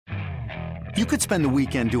You could spend the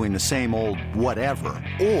weekend doing the same old whatever,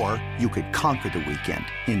 or you could conquer the weekend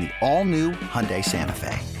in the all-new Hyundai Santa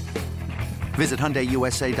Fe. Visit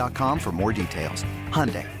HyundaiUSA.com for more details.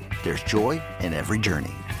 Hyundai, there's joy in every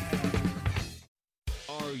journey.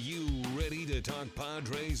 Are you ready to talk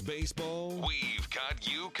Padres baseball? We've got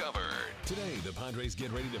you covered. Today, the Padres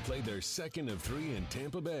get ready to play their second of 3 in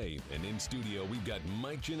Tampa Bay. And in studio, we've got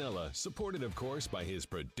Mike Ginella, supported, of course, by his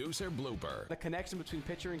producer, Blooper. The connection between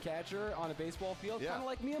pitcher and catcher on a baseball field, kind of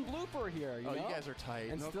like me and Blooper here. You know? You guys are tight.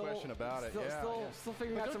 And no still, question about it. Still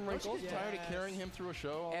figuring out some wrinkles. Don't you get tired of carrying him through a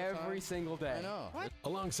show all the time? Every single day. I know. What?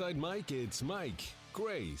 Alongside Mike, it's Mike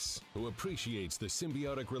Grace, who appreciates the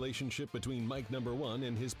symbiotic relationship between Mike number 1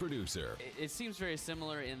 and his producer. It seems very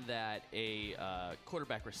similar in that a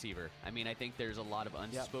quarterback receiver. I mean, I think there's a lot of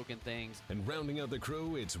unspoken things. And rounding out the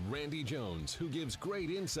crew, it's Randy Jones, who gives great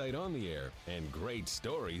insight on the air and great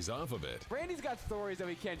stories off of it. Randy's got stories that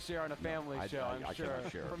we can't share on a family show, I'm sure,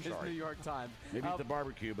 from his New York Times. Maybe at the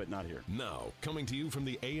barbecue, but not here. Now, coming to you from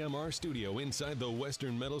the AMR studio inside the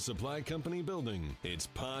Western Metal Supply Company building, it's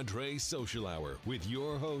Padres Social Hour with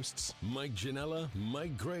your hosts, Mike Ginella,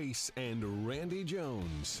 Mike Grace, and Randy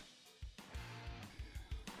Jones.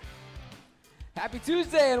 Happy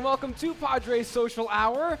Tuesday and welcome to Padres Social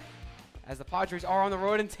Hour. As the Padres are on the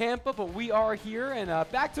road in Tampa, but we are here and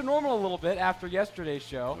back to normal a little bit after yesterday's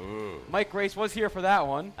show. Ooh. Mike Grace was here for that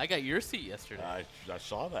one. I got your seat yesterday. I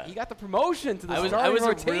saw that. He got the promotion to the I starting was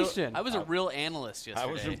rotation. I was a real analyst yesterday.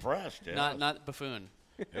 I was impressed. Yeah. Not buffoon.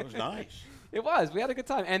 It was nice. It was. We had a good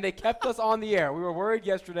time. And they kept us on the air. We were worried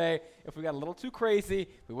yesterday if we got a little too crazy,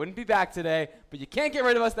 we wouldn't be back today. But you can't get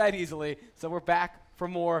rid of us that easily. So we're back for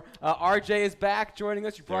more. RJ is back joining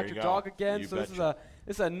us. You brought your dog again. So this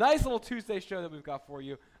is a nice little Tuesday show that we've got for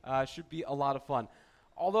you. Should be a lot of fun.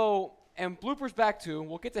 Although, and Blooper's back too.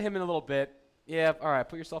 We'll get to him in a little bit. Yeah, all right.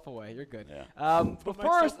 Put yourself away. You're good. Yeah. But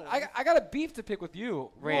first, I got a beef to pick with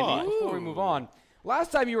you, Randy, before we move on.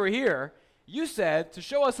 Last time you were here, you said to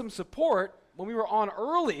show us some support when we were on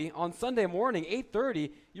early on Sunday morning,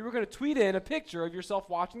 8:30, you were going to tweet in a picture of yourself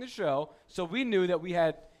watching the show, so we knew that we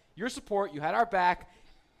had your support, you had our back.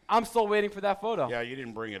 I'm still waiting for that photo. Yeah, you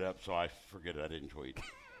didn't bring it up, so I forget it. I didn't tweet.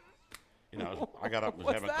 I got up and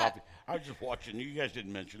was having coffee. I was just watching. You guys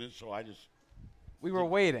didn't mention it, so I just. We were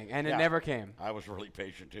waiting, and it never came. I was really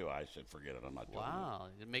patient, too. I said, forget it. I'm not doing it. Wow.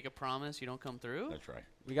 You make a promise, you don't come through? That's right.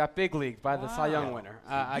 We got big leagued by the Cy Young winner.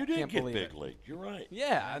 I did can't get believe big it. leagued. You're right.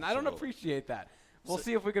 Yeah, and I don't appreciate that. We'll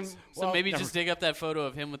see if we can. So maybe just dig up that photo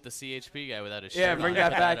of him with the CHP guy without his shirt Yeah, bring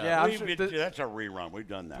that back. Yeah, I'm sure that's a rerun. We've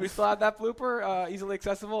done that. We still have that blooper easily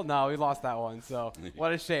accessible? No, we lost that one. So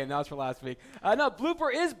what a shame. That was for last week. No,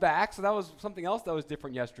 blooper is back. So that was something else that was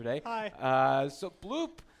different yesterday. Hi. So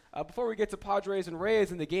bloop. Before we get to Padres and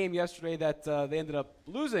Rays in the game yesterday that they ended up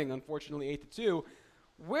losing, unfortunately, 8-2.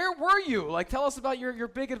 Where were you? Like, tell us about your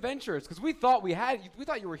big adventures, because we thought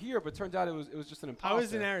you were here, but it turns out it was just an imposter. I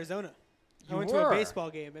was in Arizona. I went were. to a baseball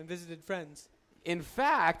game and visited friends. In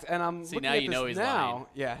fact, and I'm looking now at you this know he's now. lying.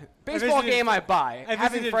 Yeah, baseball game I buy. I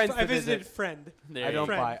visited friend. There I you don't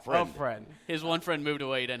go. buy a friend. His one friend moved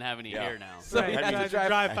away. He doesn't have any hair now. So Right, you I had had to to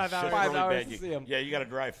drive 5 That's hours. 5 really hours bad. to see him. Yeah, you got to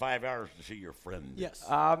drive 5 hours to see your friend. Yes.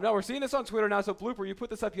 No, we're seeing this on Twitter now. So Blooper, you put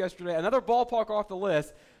this up yesterday. Another ballpark off the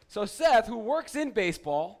list. So Seth, who works in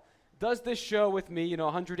baseball, does this show with me.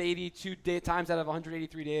 182 times out of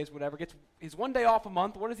 183 days, whatever. Gets his 1 day off a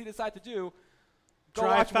month. What does he decide to do? Go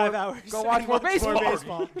Drive watch 5 more, hours. Go watch more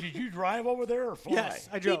baseball. Did you drive over there or fly? Yes,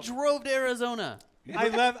 I He drove. drove to Arizona.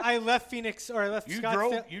 I left Phoenix, or I left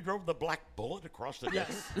Scottsdale. You drove the Black Bullet across the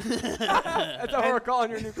Yes. That's how we're calling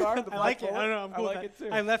your new car. The I like it. Black I don't know. I'm Bullet? cool I with like that. it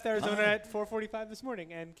too. I left Arizona at 4:45 this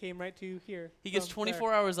morning and came right to here. He gets from there.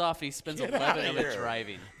 24 hours off, and he spends Get 11 outta of it here.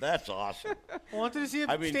 driving. That's awesome. I wanted to see a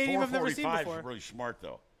I mean, stadium I've never seen 445 before. is really smart,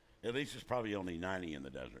 though. At least it's probably only 90 in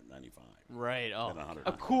the desert, 95. Right. Oh. Than 100.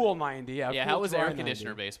 A cool 90. Yeah. Yeah, cool how was air dry 90.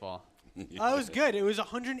 conditioner baseball? It was good. It was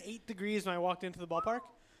 108 degrees when I walked into the ballpark.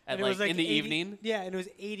 At And it was in the 80 evening? Yeah, and it was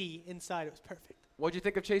 80 inside. It was perfect. What'd you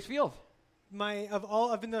think of Chase Field?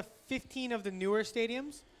 I've been to 15 of the newer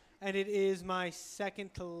stadiums, and it is my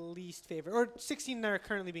second to least favorite, or 16 that are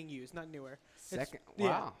currently being used, not newer. Second. Yeah.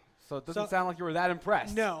 Wow. So it doesn't So- sound like you were that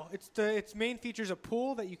impressed. No, its main features a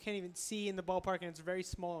pool that you can't even see in the ballpark, and it's very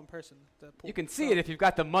small in person. The pool. You can see it if you've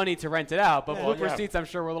got the money to rent it out, but Yeah. Blooper Yeah. seats, I'm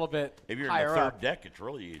sure, were a little bit If you're in higher the third up. deck, it's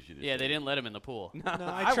really easy to Yeah, see. they didn't let him in the pool. No, wouldn't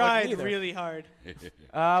I tried either. really hard.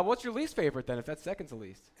 What's your least favorite then, if that's second to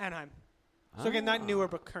least? Anaheim. So again, not newer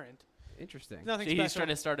but current. Interesting. Nothing See, special. he's trying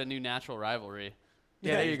to start a new natural rivalry.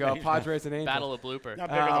 Yeah, there you go. he's Padres and Angels. Battle of Blooper. Not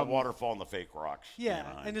big on the waterfall and the fake rocks.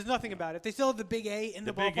 Yeah, and there's nothing about it. They still have the big A in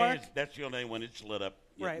the big ballpark. A, that's the only when it's lit up.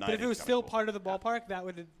 Right, but nine if it is was kinda still cool. part of the ballpark, that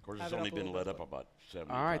would Of course, have it's it only up a been little lit bit. up about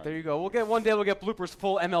 7 All right, times. there you go. One day we'll get Blooper's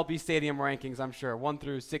full MLB Stadium rankings, I'm sure, 1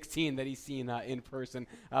 through 16 that he's seen in person.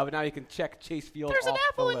 But now you can check Chase Field. There's an off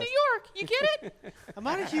apple the in list. New York. You get it? I'm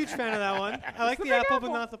not a huge fan of that one. I like The the Big apple, Apple.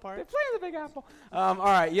 but not the They park. play in the Big Apple. All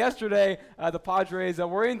right, yesterday the Padres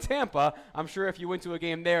were in Tampa. I'm sure if you went to a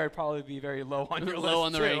game there, it'd probably be very low on your list. Low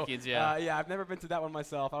on the too. rankings, yeah. Yeah, I've never been to that one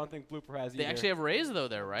myself. I don't think Blooper has They either. actually have Rays, though,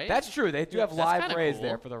 there, right? That's true. They do have That's live kinda Rays cool.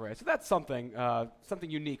 there for the Rays. So that's something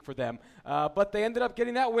unique for them. But they ended up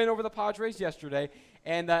getting that win over the Padres yesterday.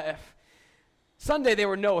 And Sunday they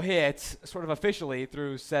were no hits, sort of officially,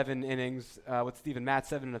 through 7 innings with Steven Matz,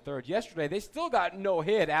 7 1/3. Yesterday they still got no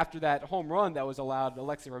hit after that home run that was allowed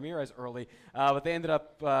Alexi Ramirez early. But they ended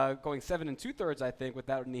up going 7 2/3, I think,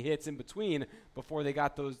 without any hits in between before they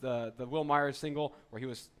got the Will Myers single where he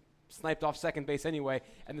was sniped off second base anyway,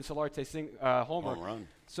 and the Solarte homer. Home run.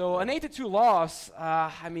 So an 8-2 loss.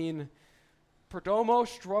 I mean, Perdomo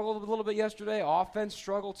struggled a little bit yesterday. Offense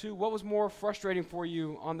struggled too. What was more frustrating for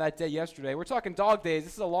you on that day yesterday? We're talking dog days.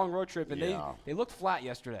 This is a long road trip, and Yeah. they looked flat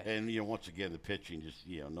yesterday. And once again, the pitching just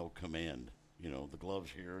no command. The gloves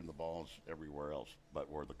here and the balls everywhere else, but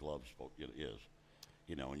where the gloves is.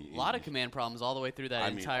 And A lot of command problems all the way through that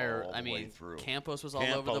entire. all the way through. Campos was all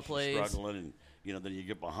over the was place. struggling, and then you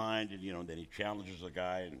get behind, and then he challenges the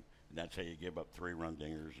guy, and that's how you give up 3-run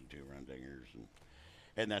dingers and 2-run dingers,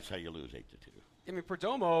 and that's how you lose 8-2. I mean,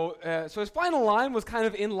 Perdomo, so his final line was kind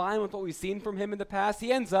of in line with what we've seen from him in the past.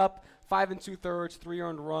 He ends up 5 2/3, 3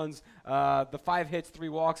 earned runs, the 5 hits, 3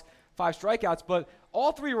 walks, 5 strikeouts. But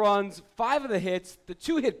all 3 runs, 5 of the hits, the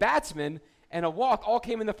 2 hit batsmen, and a walk all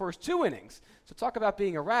came in the first 2 innings. So talk about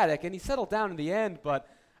being erratic. And he settled down in the end, but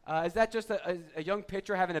is that just a young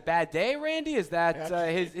pitcher having a bad day, Randy? Is that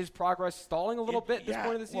his progress stalling a little bit at this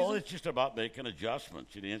point of the season? Well, it's just about making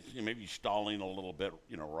adjustments. Maybe stalling a little bit,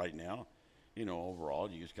 right now.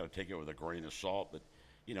 Overall, you just got to take it with a grain of salt. But,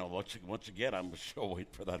 once again, I'm still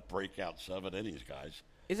waiting for that breakout 7 innings, guys.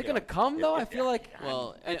 Is it going to come, though? I feel like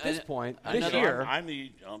at this point, this year. I'm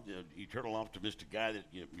the eternal optimistic guy that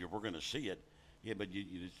we're going to see it. Yeah, but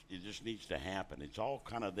it just needs to happen. It's all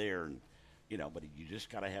kind of there, and but you just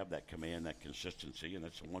got to have that command, that consistency, and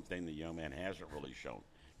that's the one thing the young man hasn't really shown.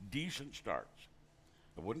 Decent starts.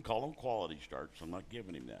 I wouldn't call them quality starts. I'm not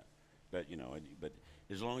giving him that, but but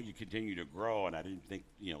as long as you continue to grow, and I didn't think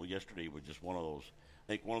yesterday was just one of those. I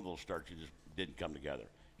think one of those starts you just didn't come together.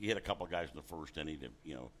 You hit a couple of guys in the first inning,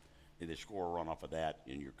 and they score a run off of that,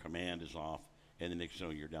 and your command is off, and the next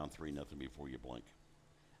thing you're down 3-0 before you blink.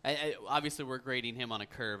 Obviously, we're grading him on a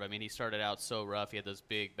curve. I mean, he started out so rough. He had those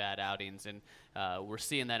big, bad outings, and we're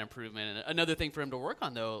seeing that improvement. And another thing for him to work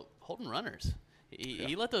on, though, holding runners.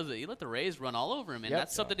 He let the Rays run all over him, and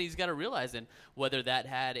that's something he's got to realize. And whether that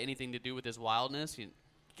had anything to do with his wildness,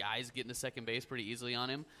 guys getting to second base pretty easily on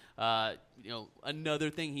him. Another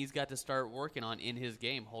thing he's got to start working on in his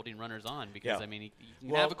game, holding runners on, because he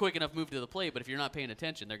can have a quick enough move to the plate, but if you're not paying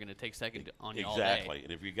attention, they're going to take second on you all day. Exactly,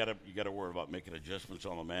 and if you got to worry about making adjustments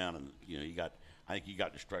on the mound, and I think he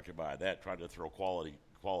got distracted by that, trying to throw quality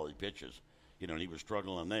pitches, and he was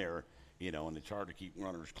struggling there, and it's hard to keep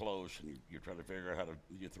runners close, and you're trying to figure out how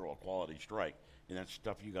to throw a quality strike, and that's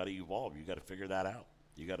stuff you got to evolve. You got to figure that out.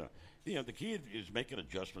 You got to. The key is making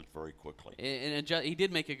adjustments very quickly. And he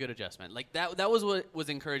did make a good adjustment. Like that was what was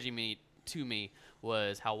encouraging me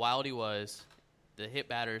was how wild he was, the hit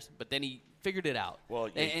batters, but then he figured it out. Well,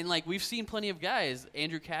 and like we've seen plenty of guys,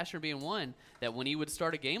 Andrew Cashner being one, that when he would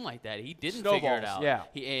start a game like that, he didn't figure it out. Yeah.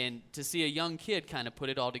 And to see a young kid kind of put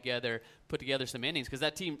it all together, put together some innings, because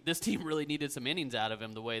this team really needed some innings out of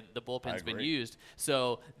him the way the bullpen's been used.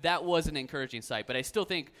 So that was an encouraging sight. But I still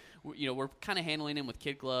think we're kind of handling him with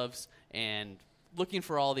kid gloves and looking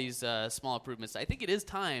for all these small improvements. I think it is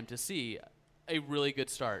time to see a really good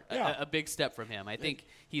start, a big step from him. I think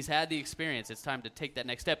he's had the experience. It's time to take that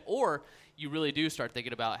next step, or you really do start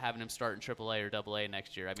thinking about having him start in AAA or AA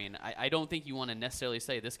next year. I mean, I don't think you want to necessarily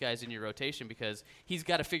say this guy's in your rotation, because he's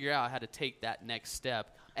got to figure out how to take that next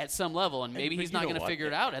step at some level, and maybe he's not going to figure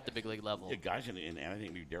it out at the big league level. Yeah, guys, and I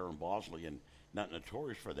think maybe Darren Bosley, and not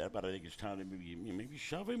notorious for that, but I think it's time to maybe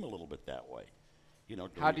shove him a little bit that way.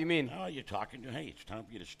 How do you mean? Oh, you're talking to, hey, it's time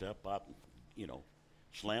for you to step up and,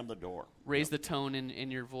 slam the door. Raise the tone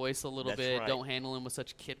in your voice a little bit. Right. Don't handle him with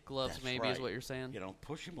such kid gloves, is what you're saying.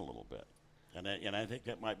 Push him a little bit. And I think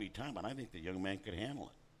that might be time, and I think the young man could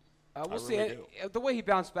handle it. We'll see. The way he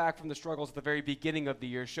bounced back from the struggles at the very beginning of the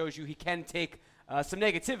year shows you he can take some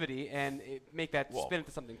negativity and make that spin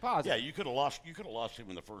into something positive. Yeah, you could have lost him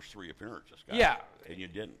in the first 3 appearances, guys. Yeah. And you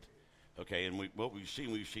didn't. Okay, and we've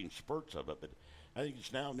seen spurts of it, but I think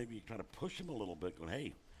it's now maybe you try to push him a little bit, going,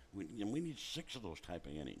 hey, we need 6 of those type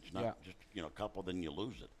of innings, not just a couple, then you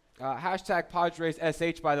lose it. Hashtag Padres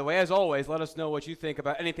SH, by the way. As always, let us know what you think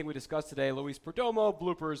about anything we discussed today. Luis Perdomo,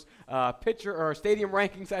 bloopers, pitcher or stadium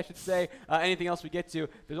rankings, I should say. Anything else we get to.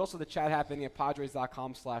 There's also the chat happening at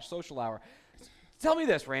Padres.com/social hour. Tell me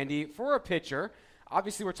this, Randy. For a pitcher,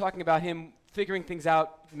 obviously we're talking about him figuring things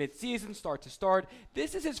out mid-season, start to start.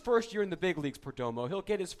 This is his first year in the big leagues, Perdomo. He'll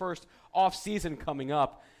get his first off-season coming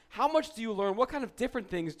up. How much do you learn? What kind of different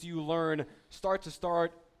things do you learn start to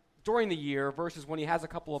start during the year versus when he has a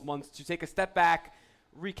couple of months to take a step back,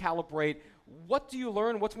 recalibrate? What do you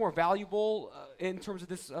learn? What's more valuable in terms of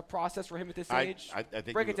this process for him at this age? I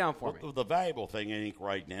think Break it down for me. The valuable thing, I think,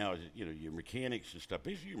 right now is your mechanics and stuff.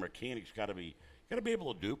 Basically, your mechanics got to be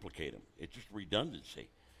able to duplicate him. It's just redundancy,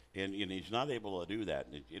 and he's not able to do that.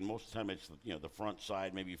 And most of the time, it's the front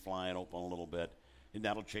side maybe flying open a little bit, and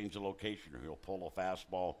that'll change the location. Or he'll pull a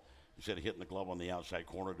fastball instead of hitting the glove on the outside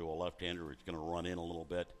corner to a left-hander. It's going to run in a little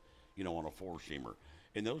bit, on a four-seamer.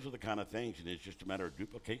 And those are the kind of things, and it's just a matter of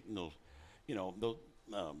duplicating those,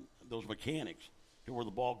 those mechanics to where the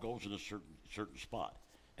ball goes in a certain spot.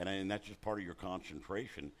 And that's just part of your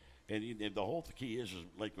concentration. And the whole key is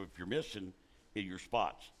like if you're missing in your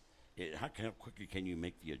spots, how quickly can you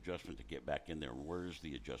make the adjustment to get back in there, and where is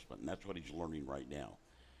the adjustment? And that's what he's learning right now.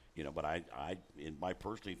 But I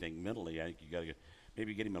personally think mentally, I think you got to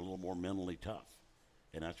maybe get him a little more mentally tough.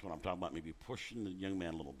 And that's what I'm talking about, maybe pushing the young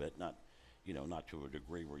man a little bit, not to a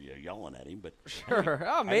degree where you're yelling at him, but sure.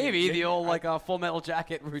 Maybe the old Full Metal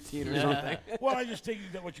Jacket routine or something. Well, I just think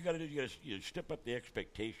that what you got to do, you step up the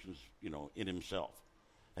expectations, in himself.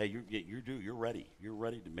 Hey, you're ready. You're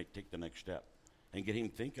ready to take the next step, and get him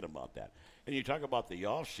thinking about that. And you talk about the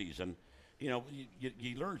off season,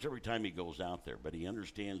 he learns every time he goes out there, but he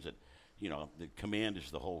understands that, the command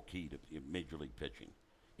is the whole key to major league pitching.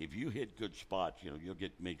 If you hit good spots, you'll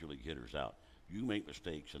get major league hitters out. You make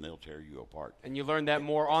mistakes, and they'll tear you apart. And you learn that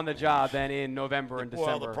more on the job than in November and December.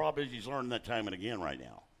 Well, the problem is he's learning that time and again right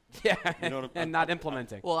now. Yeah, and not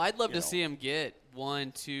implementing. Well, I'd love to see him get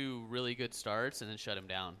 1-2 really good starts and then shut him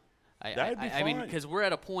down. That'd be fine. I mean, because we're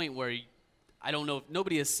at a point where I don't know if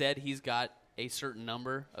nobody has said he's got a certain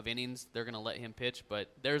number of innings they're going to let him pitch, but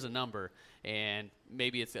there's a number, and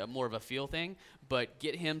maybe it's more of a feel thing. But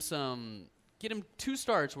get him 2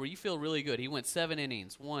 starts where you feel really good. He went 7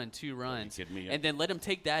 innings, 1-2 runs, and then let him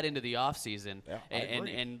take that into the offseason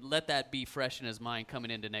and let that be fresh in his mind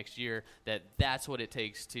coming into next year, that's what it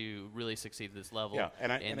takes to really succeed at this level. Yeah,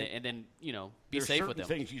 and then be safe with him. There's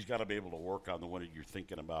certain things he's got to be able to work on the one that you're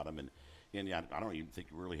thinking about him, and I don't even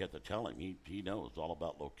think you really have to tell him. He knows it's all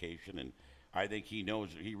about location, and I think he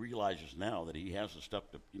realizes now that he has the stuff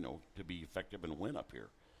to be effective and win up here.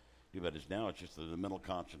 But now it's just the mental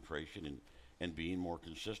concentration and being more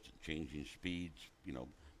consistent, changing speeds,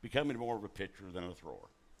 becoming more of a pitcher than a thrower.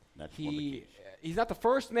 That's one of the keys. He's not the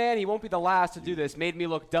first man. He won't be the last to do this. Made me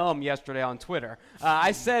look dumb yesterday on Twitter.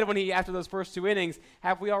 I said after those first 2 innings,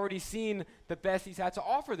 have we already seen the best he's had to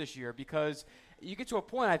offer this year? Because you get to a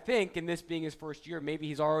point, I think, in this being his first year, maybe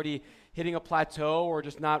he's already hitting a plateau or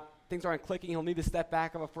just things aren't clicking. He'll need to step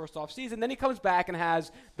back of a first off season. Then he comes back and has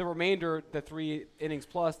the remainder, the 3 innings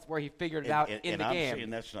plus, where he figured it out in the game. And I'm saying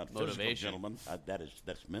that's not physical, gentlemen.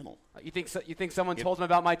 That's mental. You think someone told him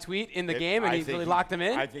about my tweet in the game and he really locked him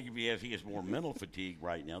in? I think he has more mental fatigue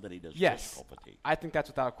right now than he does physical fatigue. I think that's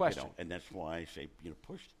without a question. And that's why I say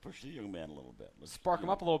push the young man a little bit. Spark him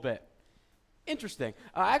up a little bit. Interesting.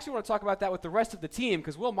 I actually want to talk about that with the rest of the team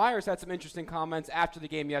because Will Myers had some interesting comments after the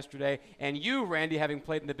game yesterday. And you, Randy, having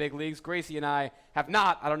played in the big leagues, Gracie and I have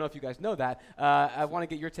not. I don't know if you guys know that. I want to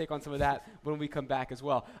get your take on some of that when we come back as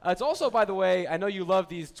well. It's also, by the way, I know you love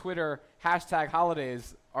these Twitter hashtag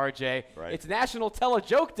holidays, RJ. Right. It's National Tell a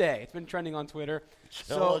Joke Day. It's been trending on Twitter.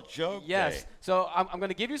 Tell a joke yes. day. So I'm going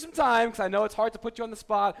to give you some time because I know it's hard to put you on the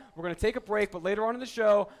spot. We're going to take a break, but later on in the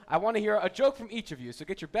show, I want to hear a joke from each of you. So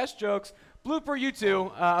get your best jokes. Blooper, you two.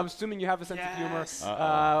 I'm assuming you have a sense of humor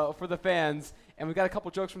for the fans. And we've got a couple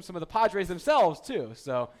jokes from some of the Padres themselves, too.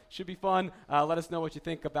 So should be fun. Let us know what you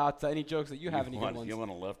think about any jokes that you have. Any good ones. You want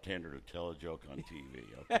a left-hander to tell a joke on TV.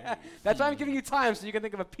 Okay. That's why I'm giving you time so you can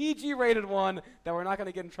think of a PG-rated one that we're not going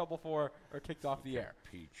to get in trouble for or kicked off the air.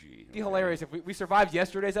 PG. It'd be hilarious if we survived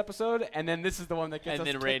yesterday's episode, and then this is the one that gets us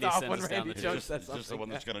kicked off when Randy Jones says something. Is this the one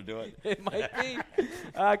that's going to do it? It might be.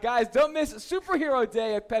 Guys, don't miss Superhero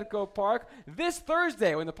Day at Petco Park this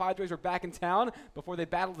Thursday when the Padres are back in town before they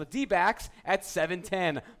battle the D-backs at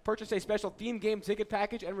 7:10. Purchase a special theme game ticket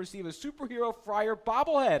package and receive a Superhero Fryer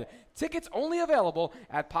bobblehead. Tickets only available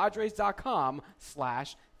at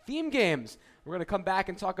Padres.com/theme games. We're going to come back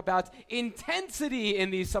and talk about intensity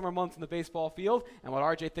in these summer months in the baseball field and what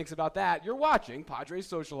RJ thinks about that. You're watching Padres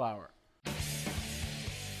Social Hour.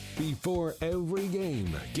 Before every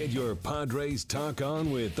game, get your Padres talk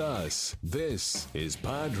on with us. This is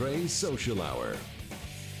Padres Social Hour.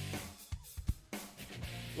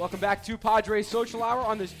 Welcome back to Padres Social Hour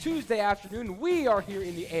on this Tuesday afternoon. We are here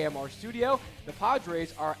in the AMR studio. The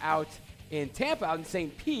Padres are out in Tampa, out in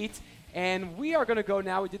St. Pete, and we are going to go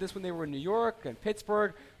now. We did this when they were in New York and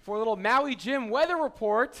Pittsburgh for a little Maui Jim weather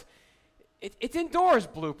report. It's indoors,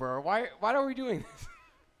 blooper. Why are we doing this?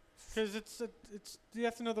 Because it's you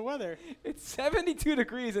have to know the weather. It's 72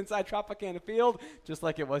 degrees inside Tropicana Field, just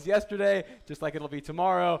like it was yesterday, just like it'll be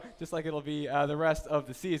tomorrow, just like it'll be the rest of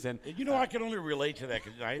the season. You know, I can only relate to that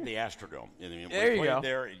because I had the Astrodome. And we There you played go.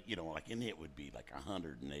 there, you know, like, and it would be like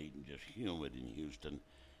 108 and just humid in Houston.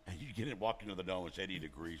 And you get in, walk into the dome, it's 80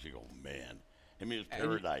 degrees. You go, man. I mean, it was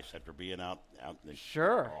paradise after being out in the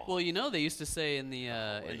Sure. Oh. Well, you know, they used to say in the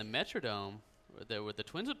Metrodome, where the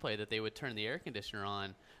Twins would play, that they would turn the air conditioner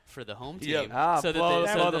on for the home team, Yep. so blow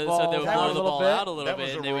that the they ball would down blow a the little ball bit. out a little That bit,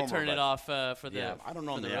 was and a they would rumor, turn it but- off for the Yeah, I don't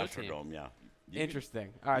know for on the road team. Astrodome, yeah. Interesting.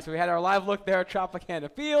 All right, so we had our live look there at Tropicana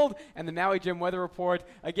Field and the Maui Jim weather report.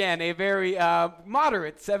 Again, a very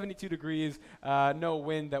moderate 72 degrees, no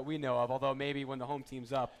wind that we know of, although maybe when the home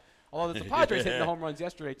team's up. Although the Padres hitting the home runs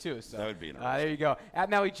yesterday, too. So That would be there you go. At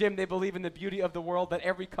Maui Jim, they believe in the beauty of the world, that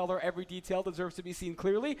every color, every detail deserves to be seen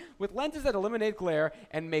clearly with lenses that eliminate glare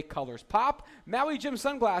and make colors pop. Maui Jim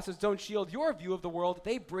sunglasses don't shield your view of the world.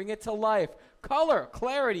 They bring it to life. Color,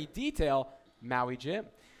 clarity, detail, Maui Jim.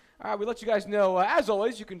 All right, we let you guys know, as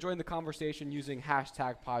always, you can join the conversation using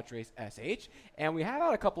hashtag PadresSH. And we have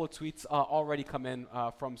had a couple of tweets already come in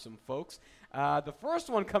from some folks. The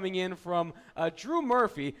first one coming in from Drew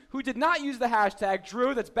Murphy, who did not use the hashtag.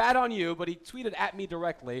 Drew, that's bad on you, but he tweeted at me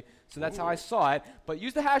directly, so that's how I saw it. But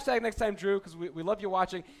use the hashtag next time, Drew, because we love you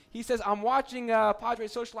watching. He says, I'm watching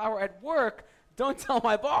Padres Social Hour at work. Don't tell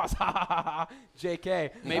my boss. Ha ha ha ha.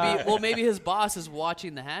 JK. Maybe his boss is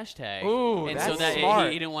watching the hashtag. Ooh, and that's so that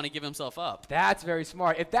smart. he didn't want to give himself up. That's very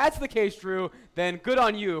smart. If that's the case, Drew, then good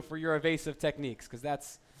on you for your evasive techniques, because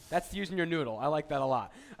that's using your noodle. I like that a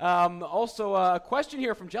lot. Also, a question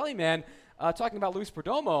here from Jellyman talking about Luis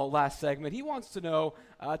Perdomo last segment. He wants to know,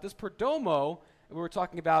 does Perdomo, we were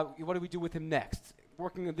talking about what do we do with him next,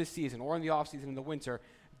 working this season or in the offseason in the winter,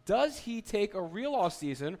 does he take a real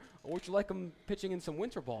offseason, or would you like him pitching in some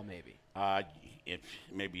winter ball maybe? It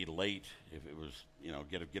may be late if it was, you know,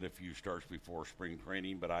 get a few starts before spring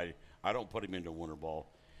training, but I don't put him into winter ball.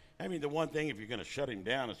 I mean, the one thing, if you're going to shut him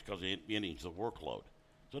down, it's because the innings, the workload.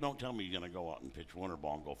 So don't tell me you're going to go out and pitch winter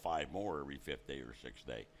ball and go 5 more every 5th day or 6th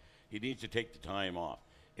day. He needs to take the time off.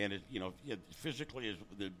 And, physically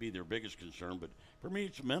would be their biggest concern, but for me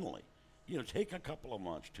it's mentally. You know, take a couple of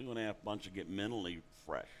months, 2.5 months to get mentally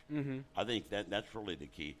fresh. Mm-hmm. I think that's really the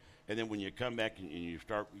key. And then when you come back and you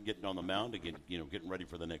start getting on the mound again, getting ready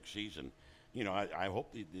for the next season, I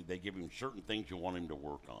hope they give him certain things you want him to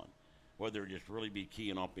work on. Whether just really be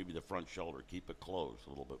keying off maybe the front shoulder, keep it closed a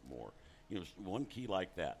little bit more. One key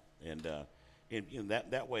like that. And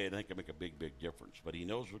that way I think it'll make a big, big difference. But he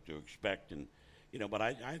knows what to expect. And, but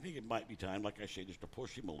I think it might be time, like I say, just to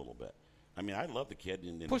push him a little bit. I mean, I love the kid.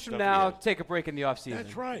 And Push the him stuff he now, has. take a break in the offseason.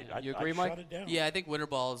 That's right. You agree, I'd Mike? shut it down. Yeah, I think winter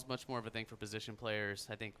ball is much more of a thing for position players.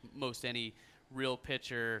 I think most any real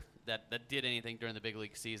pitcher that did anything during the big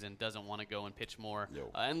league season doesn't want to go and pitch more No.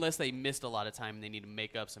 unless they missed a lot of time and they need to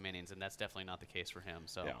make up some innings, and that's definitely not the case for him.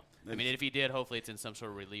 So, Yeah. I mean, if he did, hopefully it's in some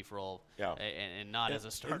sort of relief role Yeah. and not as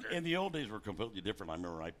a starter. And the old days were completely different. I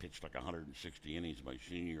remember I pitched like 160 innings my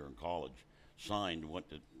senior year in college, signed, went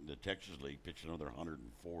to the Texas League, pitched another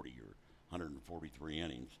 140 or 143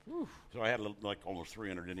 innings. So I had like almost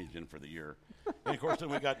 300 innings in for the year. And, of course, then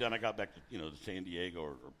we got done. I got back to San Diego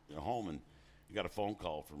or home, and you got a phone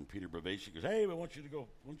call from Peter Bavasi. He goes, "Hey, we want you to go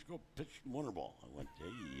pitch winter ball." I went,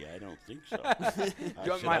 "Hey, I don't think so." Do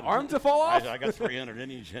you want my arm to fall off? I got 300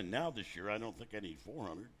 innings in now this year. I don't think I need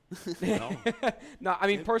 400. No, I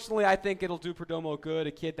mean, personally, I think it'll do Perdomo good.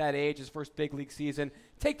 A kid that age, his first big league season.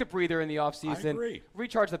 Take the breather in the offseason. I agree.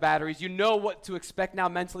 Recharge the batteries. You know what to expect now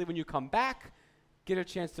mentally when you come back. Get a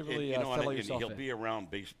chance to really settle and yourself he'll in. be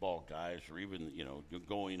around baseball guys, or even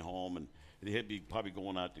going home, and he'll be probably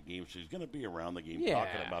going out to games. So he's going to be around the game,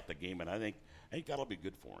 talking about the game, and I think that'll be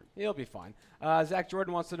good for him. He'll be fine. Zach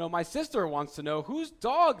Jordan wants to know. My sister wants to know whose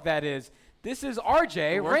dog that is. This is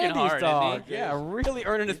RJ, Working Randy's hard, dog. isn't he? Yeah, really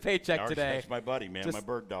earning his paycheck Ours- today. That's my buddy, man, Just my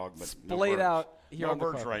bird dog. But splayed no birds. out here no on the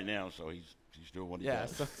birds carpet. right now, so he's doing what he Yeah,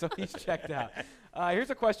 does. so he's checked out. Here's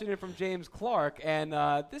a question in from James Clark, and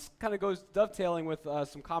this kind of goes dovetailing with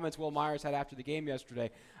some comments Will Myers had after the game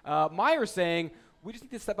yesterday. Myers saying, we just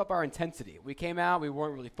need to step up our intensity. We came out, we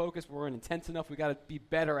weren't really focused, we weren't intense enough. We got to be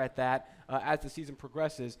better at that as the season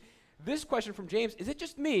progresses. This question from James, is it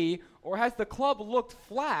just me, or has the club looked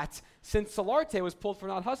flat since Solarte was pulled for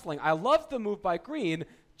not hustling? I loved the move by Green,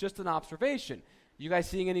 just an observation. You guys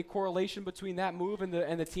seeing any correlation between that move and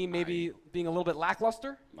the team maybe being a little bit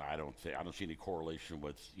lackluster? I don't see any correlation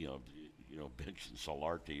with benching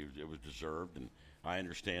Solarte. It was deserved, and I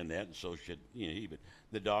understand that, and so should he. But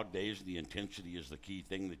the dog days, the intensity is the key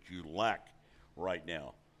thing that you lack right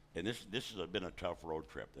now. And this has been a tough road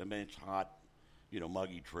trip. I mean, it's hot,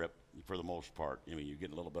 muggy trip for the most part. I mean, you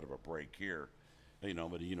get a little bit of a break here, but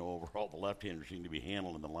overall the left-handers seem to be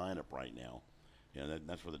handling the lineup right now.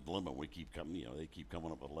 That's where the dilemma we keep coming. They keep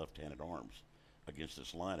coming up with left-handed arms against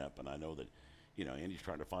this lineup, and I know that, Andy's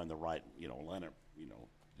trying to find the right, lineup,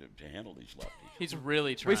 to handle these lefties. He's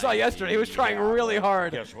really trying. We saw yesterday he was trying really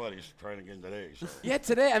hard. Guess what? He's trying again today. So. Yeah,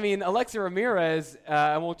 today, I mean, Alexei Ramirez,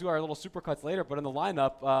 and we'll do our little supercuts later, but in the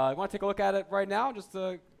lineup, you want to take a look at it right now? Just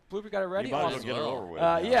Blue, we got it ready? You might as Awesome. well get it over with.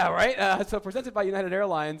 Yeah, right? So presented by United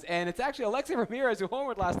Airlines, and it's actually Alexei Ramirez who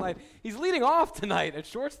homered last night. He's leading off tonight at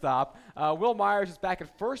shortstop. Will Myers is back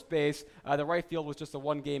at first base. The right field was just a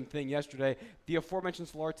one-game thing yesterday. The aforementioned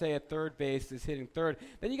Solarte at third base is hitting third.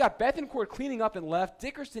 Then you got Bethancourt cleaning up in left,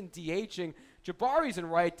 Dickerson DHing, Jabari's in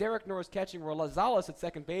right, Derek Norris catching, Rosales at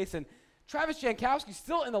second base, and Travis Jankowski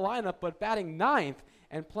still in the lineup but batting ninth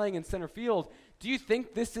and playing in center field. Do you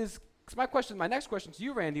think this is – my next question to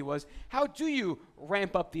you, Randy, was how do you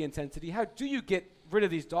ramp up the intensity? How do you get rid of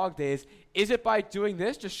these dog days? Is it by doing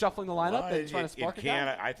this, just shuffling the lineup and trying to spark it down?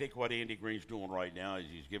 I think what Andy Green's doing right now is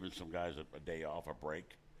he's giving some guys a day off, a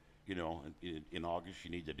break. In August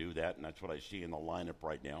you need to do that, and that's what I see in the lineup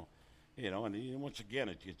right now. And once again,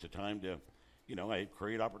 it's a time to,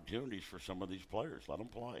 create opportunities for some of these players. Let them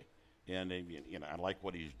play. And, I like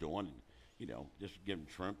what he's doing. Just give him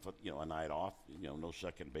Shrimp, a night off, no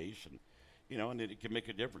second base, and it can make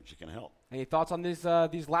a difference. It can help. Any thoughts on these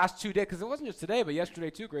last 2 days? Because it wasn't just today, but yesterday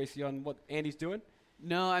too, Gracie, on what Andy's doing?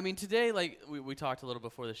 No, I mean, today, like we talked a little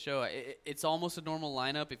before the show, it's almost a normal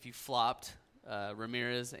lineup. If you flopped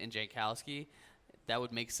Ramirez and Jankowski, that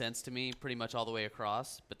would make sense to me pretty much all the way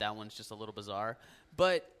across, but that one's just a little bizarre.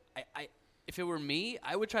 But if it were me,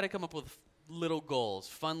 I would try to come up with little goals,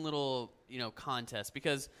 fun little, contests,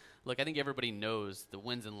 because look, I think everybody knows the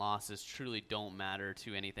wins and losses truly don't matter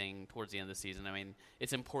to anything towards the end of the season. I mean,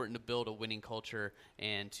 it's important to build a winning culture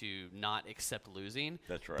and to not accept losing.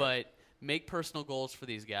 That's right. But make personal goals for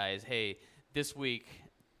these guys. Hey, this week,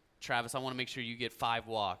 Travis, I want to make sure you get 5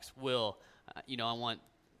 walks. Will, I want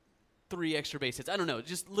 3 extra base hits. I don't know,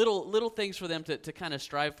 just little things for them to kind of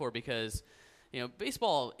strive for, because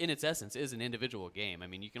baseball in its essence is an individual game. I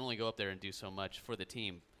mean, you can only go up there and do so much for the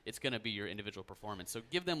team. It's going to be your individual performance. So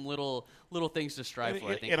give them little things to strive for,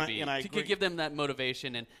 I think, to give them that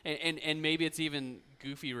motivation. And maybe it's even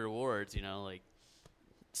goofy rewards, like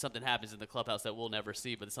something happens in the clubhouse that we'll never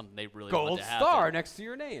see, but it's something they really want to happen. Gold star next to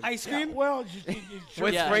your name. Ice cream? Yeah, well,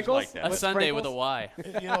 with sprinkles? Like that. A Sunday with a Y.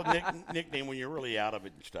 Nickname, when you're really out of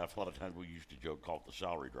it and stuff, a lot of times we used to joke, call it the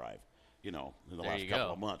salary drive. In the last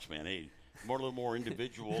couple of months, man, hey, a little more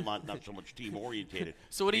individual, not so much team orientated.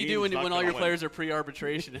 So what do you do when all your players are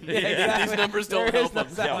pre-arbitration and these numbers There don't is help no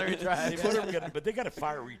them? salary drive. But they got to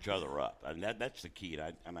fire each other up, and that's the key.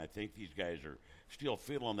 And I think these guys are still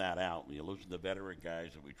feeling that out. When you lose the veteran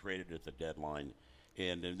guys that we traded at the deadline,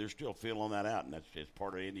 and they're still feeling that out, and that's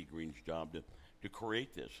part of Andy Green's job to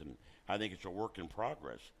create this. And I think it's a work in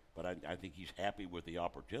progress, but I think he's happy with the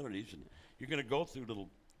opportunities. And you're going to go through little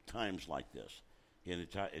times like this. And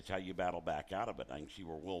it's how you battle back out of it. I can see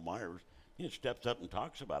where Will Myers steps up and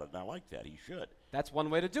talks about it, and I like that. He should. That's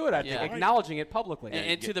one way to do it, I think, Yeah. acknowledging it publicly.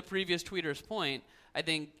 And to the previous tweeter's point, I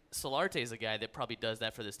think Solarte is a guy that probably does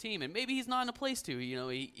that for this team, and maybe he's not in a place to.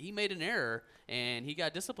 He made an error, and he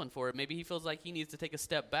got disciplined for it. Maybe he feels like he needs to take a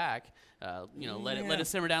step back, let it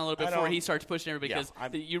simmer down a little bit before he starts pushing everybody,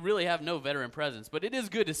 because you really have no veteran presence. But it is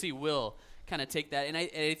good to see Will kind of take that. And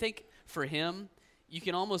I think for him, you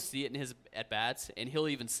can almost see it in his at-bats, and he'll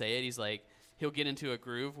even say it. He's like, he'll get into a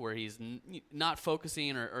groove where he's not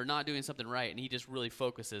focusing or not doing something right, and he just really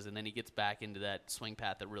focuses, and then he gets back into that swing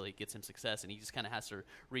path that really gets him success, and he just kind of has to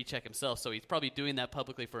recheck himself. So he's probably doing that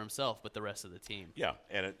publicly for himself, but the rest of the team. Yeah,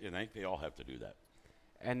 and I think they all have to do that.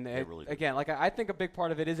 And really do. again, like I think a big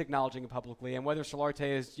part of it is acknowledging it publicly, and whether Solarte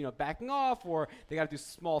is backing off or they got to do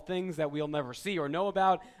small things that we'll never see or know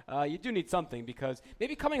about, you do need something because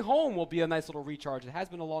maybe coming home will be a nice little recharge. It has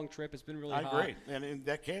been a long trip; it's been really hot. I agree, and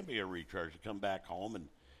that can be a recharge to come back home and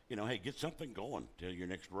hey, get something going till your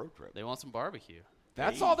next road trip. They want some barbecue.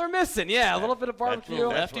 That's all they're missing. Yeah, a little bit of barbecue.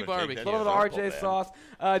 Lefty barbecue. A little bit of RJ sauce.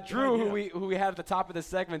 Drew, who we had at the top of the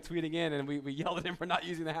segment, tweeting in, and we yelled at him for not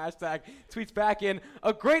using the hashtag, tweets back in,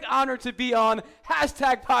 a great honor to be on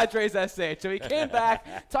hashtag #PadresSH. So he came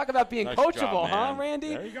back, talk about being Nice coachable, job, huh,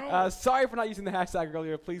 Randy? There you go. Sorry for not using the hashtag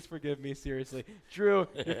earlier. Please forgive me, seriously. Drew,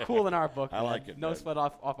 you're cool in our book. I like it, No man. sweat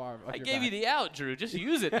off I your gave back. you the out, Drew. Just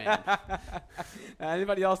use it, man.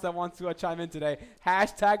 Anybody else that wants to chime in today,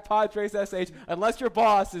 hashtag #PadresSH, unless your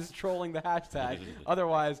boss is trolling the hashtag.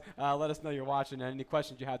 Otherwise, let us know you're watching, and any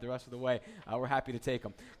questions you have the rest of the way, we're happy to take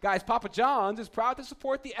them. Guys, Papa John's is proud to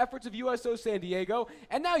support the efforts of USO San Diego,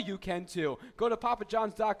 and now you can too. Go to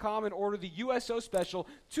papajohns.com and order the USO special,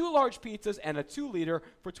 2 large pizzas and a 2-liter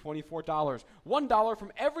for $24. $1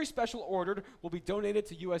 from every special ordered will be donated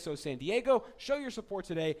to USO San Diego. Show your support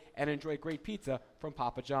today and enjoy great pizza from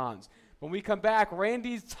Papa John's. When we come back,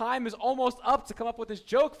 Randy's time is almost up to come up with his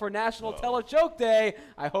joke for National Tell a Joke Day.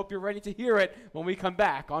 I hope you're ready to hear it when we come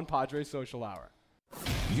back on Padres Social Hour.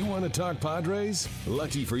 You want to talk Padres?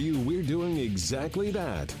 Lucky for you, we're doing exactly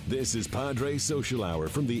that. This is Padres Social Hour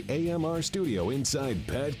from the AMR studio inside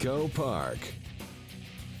Petco Park.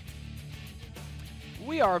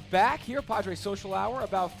 We are back here, Padres Social Hour,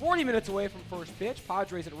 about 40 minutes away from first pitch.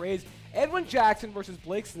 Padres at Rays. Edwin Jackson versus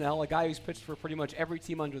Blake Snell, a guy who's pitched for pretty much every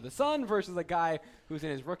team under the sun versus a guy who's in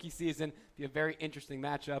his rookie season. Be a very interesting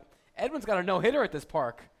matchup. Edwin's got a no-hitter at this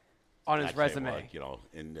park on his resume.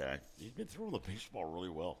 And he's been throwing the baseball really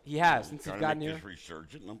well. He has, since he's trying gotten to make here. this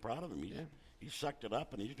resurgent, and I'm proud of him. He sucked it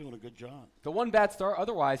up, and he's doing a good job. The one bad start.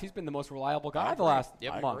 Otherwise, he's been the most reliable guy the last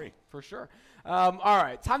month. I agree. For sure. All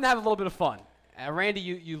right, time to have a little bit of fun. Randy,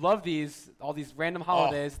 you love all these random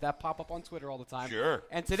holidays that pop up on Twitter all the time. Sure.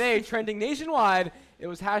 And today, trending nationwide, it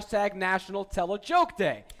was hashtag National Tell a Joke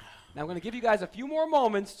Day. Now, I'm going to give you guys a few more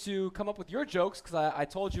moments to come up with your jokes because I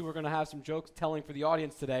told you we're going to have some jokes telling for the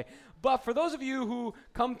audience today. But for those of you who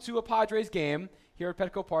come to a Padres game here at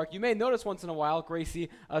Petco Park, you may notice once in a while, Gracie,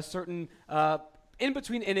 a certain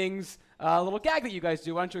in-between innings a little gag that you guys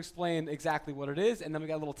do. Why don't you explain exactly what it is, and then we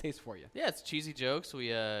got a little taste for you. Yeah, it's cheesy jokes. We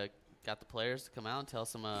got the players to come out and tell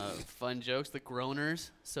some fun jokes, the groaners,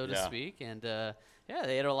 so to speak. And, they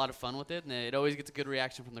had a lot of fun with it, and it always gets a good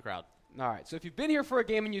reaction from the crowd. All right, so if you've been here for a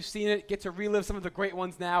game and you've seen it, get to relive some of the great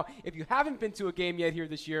ones now. If you haven't been to a game yet here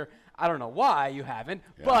this year, I don't know why you haven't,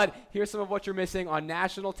 but here's some of what you're missing on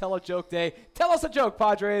National Tell a Joke Day. Tell us a joke,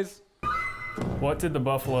 Padres. What did the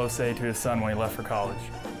buffalo say to his son when he left for college?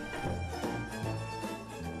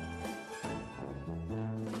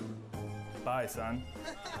 Bye, son.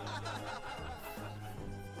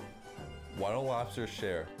 Why don't lobsters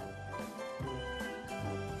share?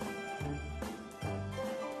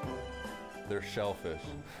 They're shellfish.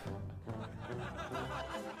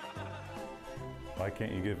 Why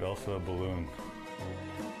can't you give Elsa a balloon?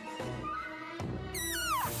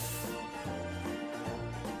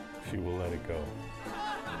 She will let it go.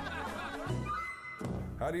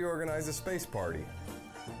 How do you organize a space party?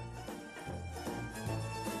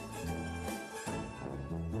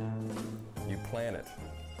 You plan it.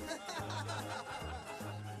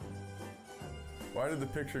 Why did the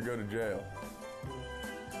picture go to jail?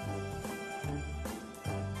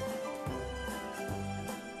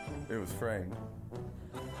 It was framed.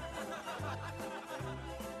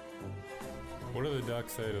 What do the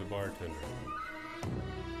ducks say to the bartender?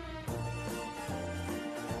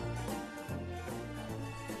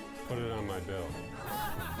 Put it on my bill.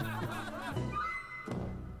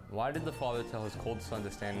 Why did the father tell his cold son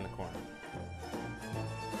to stand in the corner?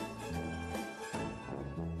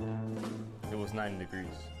 It was 90 degrees.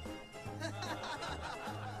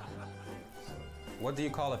 What do you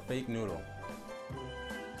call a fake noodle?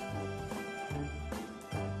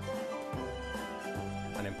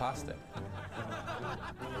 An impaste.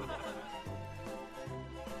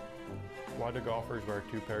 Why do golfers wear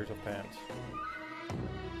 2 pairs of pants?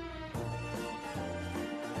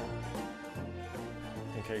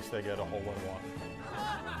 In case they get a hole-in-one.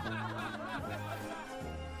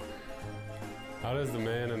 How does the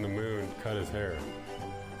man in the moon cut his hair?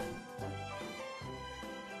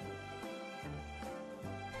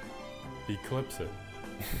 He clips it.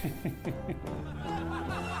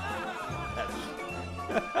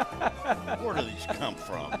 Where do these come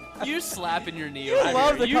from? You slapping your knee. You over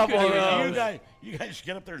love here. the couple of You those. guys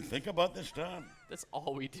get up there and think about this stuff. That's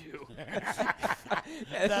all we do.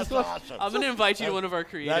 That's awesome. I'm going to invite you to one of our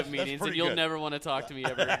creative that's meetings, and pretty you'll good. never want to talk to me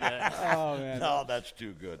ever again. Oh, man. No, that's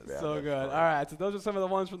too good, man. So That's good. great. All right, so those are some of the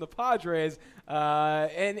ones from the Padres.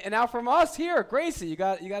 And now from us here, Gracie, you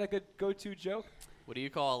got a good go-to joke? What do you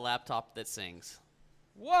call a laptop that sings?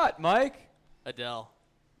 What, Mike? Adele.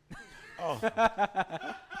 Oh.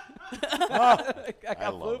 I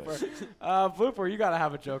got love Blooper. Blooper, you got to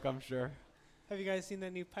have a joke, I'm sure. Have you guys seen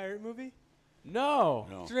that new pirate movie? No.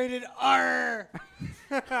 It's rated R.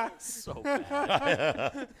 So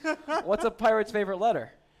bad. What's a pirate's favorite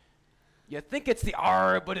letter? You think it's the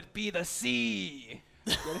R, but it be the C.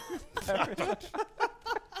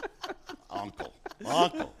 Uncle.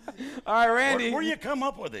 All right, Randy. Where you come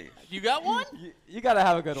up with these? You got one? You got to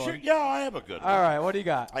have a good Sure, one. yeah, I have a good one. All right, what do you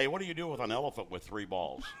got? Hey, what do you do with an elephant with 3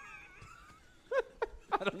 balls?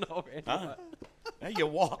 I don't know, Randy. Huh? Hey, you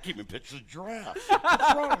walk him and pitch the giraffe.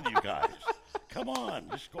 What's wrong with you guys? Come on,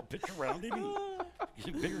 just go pitch around him. You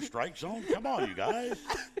see bigger strike zone? Come on, you guys.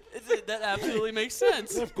 That absolutely makes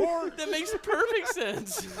sense. Of course. That makes perfect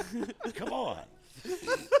sense. Come on.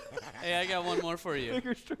 Hey, I got one more for you.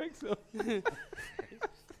 Bigger strike zone.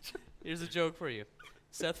 Here's a joke for you.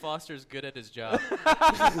 Seth Foster's good at his job.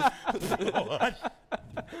 What?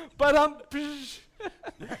 But all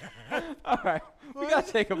right, we got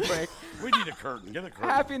to take a break. We need a curtain. Get a curtain.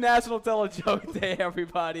 Happy National Tell a Joke Day,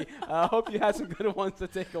 everybody. Hope you had some good ones to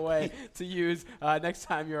take away to use next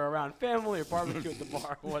time you're around family or barbecue at the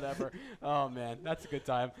bar or whatever. Oh, man, that's a good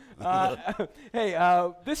time. Hey,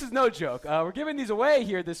 this is no joke. We're giving these away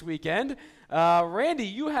here this weekend. Randy,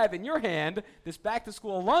 you have in your hand this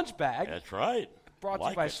back-to-school lunch bag. That's right. Brought to you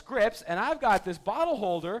Like by it. Scripps, and I've got this bottle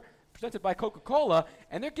holder presented by Coca-Cola,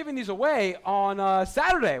 and they're giving these away on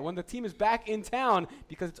Saturday when the team is back in town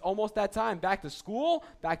because it's almost that time. Back to school,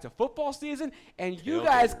 back to football season, and you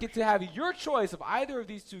guys get to have your choice of either of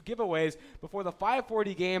these two giveaways before the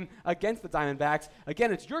 5:40 game against the Diamondbacks.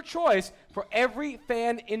 Again, it's your choice for every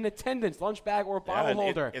fan in attendance, lunch bag or bottle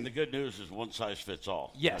holder. And the good news is one size fits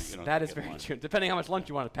all. Yes, You don't that have is to get very one. true, depending how much lunch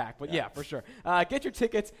you want to pack. But yeah, for sure. Get your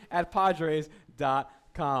tickets at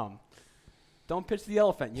Padres.com. Don't pitch the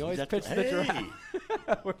elephant. You always pitch the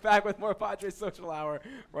giraffe. We're back with more Padres Social Hour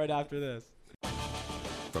right after this.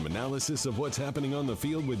 From analysis of what's happening on the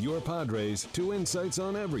field with your Padres to insights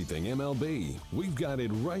on everything MLB, we've got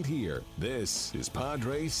it right here. This is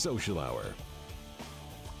Padres Social Hour.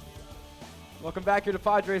 Welcome back here to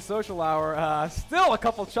Padres Social Hour. Still a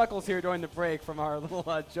couple chuckles here during the break from our little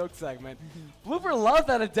joke segment. Blooper loved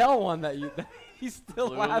that Adele one that he's still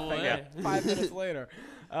Blew laughing away. at 5 minutes later.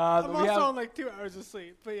 I'm also on like 2 hours of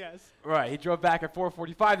sleep, but yes. Right, he drove back at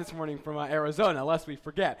 4:45 this morning from Arizona, lest we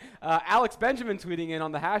forget. Alex Benjamin tweeting in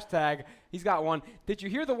on the hashtag, he's got one. Did you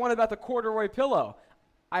hear the one about the corduroy pillow?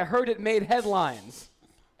 I heard it made headlines.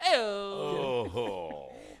 Oh.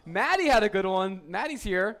 Maddie had a good one. Maddie's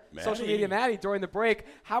here. Social media Maddie during the break.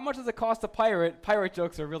 How much does it cost to pirate? Pirate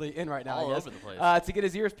jokes are really in right now, All I guess. over the place. To get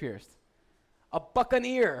his ears pierced. A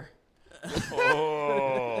buccaneer.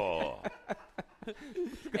 Oh.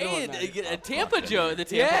 Hey, a Tampa joke. The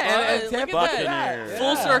Tampa. Yeah, and look Tampa at that. Buccaneers.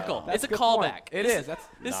 Full circle. That's It's a good callback. point. It is. That's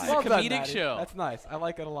This is well a done, comedic Maddie. show. That's nice. I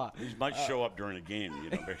like it a lot. These might show up during a game. You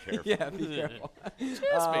know, be careful. Yeah, be careful.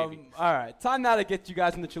 baby. All right, time now to get you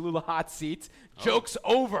guys in the Cholula hot seat. Joke's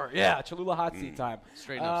over. Yeah, Cholula hot seat time.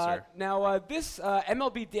 Straighten up, sir. Now, this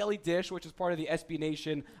MLB Daily Dish, which is part of the SB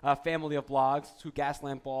Nation family of blogs, who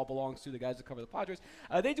Gaslamp Ball belongs to, the guys that cover the Padres,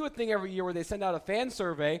 they do a thing every year where they send out a fan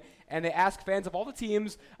survey and they ask fans of all the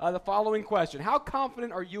teams the following question. How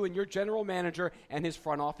confident are you in your general manager and his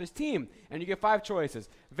front office team? And you get 5 choices.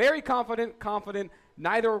 Very confident, confident,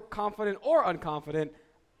 neither confident or unconfident,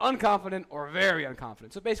 unconfident, or very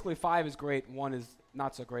unconfident. So basically 5 is great, 1 is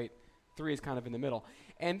not so great, 3 is kind of in the middle.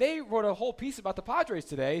 And they wrote a whole piece about the Padres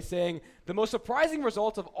today saying the most surprising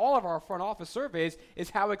results of all of our front office surveys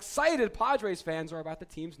is how excited Padres fans are about the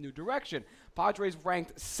team's new direction. Padres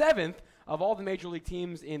ranked 7th of all the major league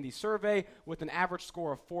teams in the survey with an average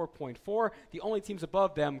score of 4.4. The only teams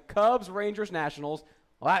above them, Cubs, Rangers, Nationals.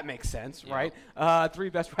 Well, that makes sense, right? 3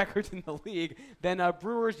 best records in the league. Then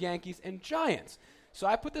Brewers, Yankees, and Giants. So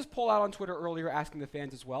I put this poll out on Twitter earlier asking the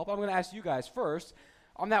fans as well, but I'm going to ask you guys first.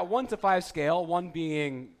 On that 1 to 5 scale, 1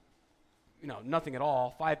 being, nothing at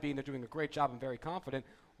all, 5 being they're doing a great job and very confident,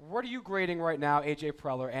 what are you grading right now, AJ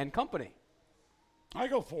Preller and company? I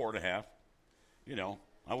go 4.5.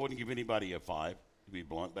 I wouldn't give anybody a 5, to be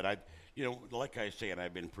blunt. But like I say, and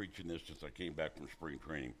I've been preaching this since I came back from spring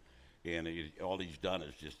training, and all he's done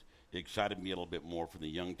is just excited me a little bit more for the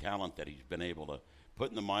young talent that he's been able to put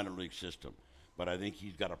in the minor league system. But I think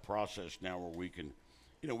he's got a process now where we can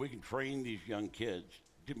train these young kids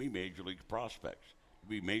to be major league prospects, to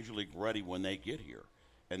be major league ready when they get here.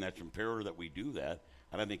 And that's imperative that we do that.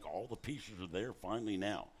 And I think all the pieces are there finally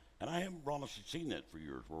now. And I haven't honestly seen that for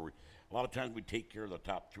years, where a lot of times we take care of the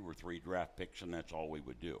top 2 or 3 draft picks, and that's all we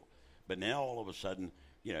would do. But now all of a sudden,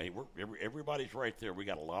 everybody's right there. We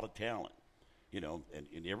got a lot of talent,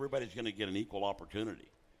 and everybody's going to get an equal opportunity,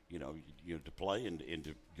 to play and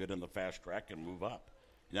to get in the fast track and move up.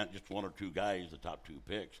 Not just 1 or 2 guys, the top 2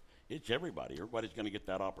 picks. It's everybody. Everybody's going to get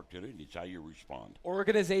that opportunity. It's how you respond.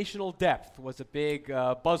 Organizational depth was a big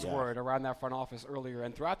buzzword around that front office earlier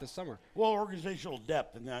and throughout the summer. Well, organizational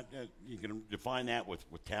depth, and that you can define that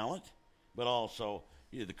with talent, but also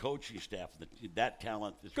the coaching staff. That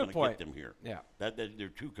talent is going to get them here. Yeah, that they're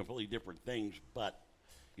 2 completely different things, but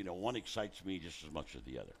one excites me just as much as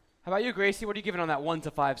the other. How about you, Gracie? What are you giving on that 1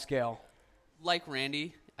 to 5 scale? Like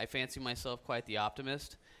Randy, I fancy myself quite the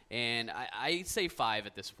optimist, and I say 5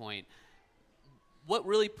 at this point. What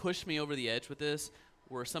really pushed me over the edge with this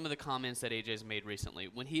were some of the comments that AJ's made recently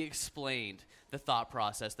when he explained the thought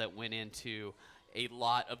process that went into a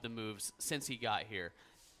lot of the moves since he got here.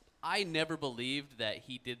 I never believed that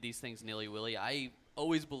he did these things nilly-willy. I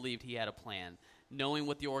always believed he had a plan. Knowing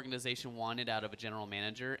what the organization wanted out of a general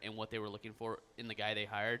manager and what they were looking for in the guy they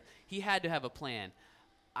hired, he had to have a plan.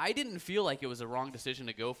 I didn't feel like it was a wrong decision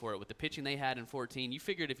to go for it. With the pitching they had in 14, you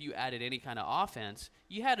figured if you added any kind of offense,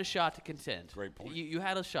 you had a shot to contend. Great point. You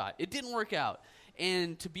had a shot. It didn't work out.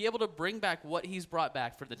 And to be able to bring back what he's brought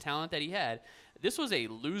back for the talent that he had, this was a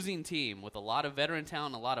losing team with a lot of veteran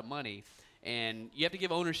talent and a lot of money. And you have to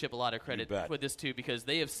give ownership a lot of credit for this, too, because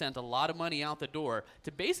they have sent a lot of money out the door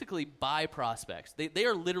to basically buy prospects. They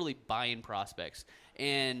are literally buying prospects.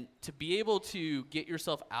 And to be able to get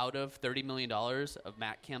yourself out of $30 million of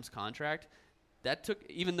Matt Kemp's contract, that took,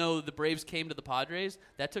 even though the Braves came to the Padres,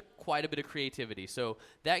 that took quite a bit of creativity. So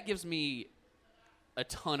that gives me a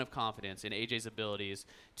ton of confidence in AJ's abilities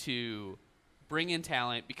to bring in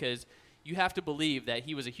talent, because you have to believe that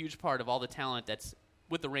he was a huge part of all the talent that's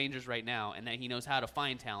with the Rangers right now, and that he knows how to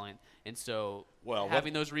find talent. And so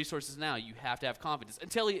having those resources now, you have to have confidence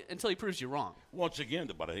until he proves you wrong. Once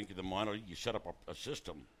again, but I think in the minor you set up a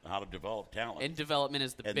system how to develop talent. And development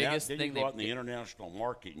is the biggest thing. Then you go out in the international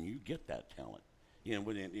market and you get that talent.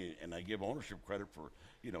 And I give ownership credit for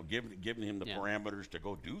giving him the parameters to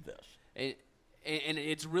go do this. And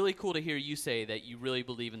it's really cool to hear you say that you really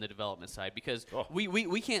believe in the development side, because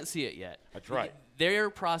we can't see it yet. That's right.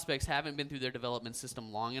 Their prospects haven't been through their development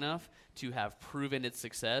system long enough to have proven its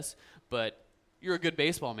success, but you're a good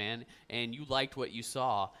baseball man, and you liked what you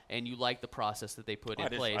saw, and you liked the process that they put in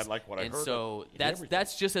place. I like what I heard. And so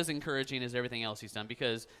that's just as encouraging as everything else he's done,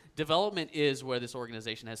 because development is where this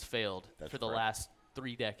organization has failed for the last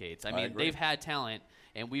 3 decades. I mean, they've had talent,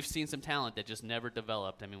 and we've seen some talent that just never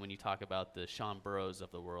developed. I mean, when you talk about the Sean Burrows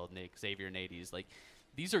of the world, Xavier Nades, like,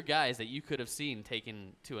 these are guys that you could have seen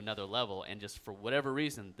taken to another level, and just for whatever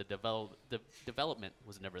reason, the development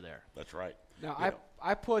was never there. That's right. Now,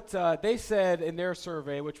 I put they said in their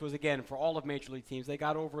survey, which was, again, for all of Major League teams, they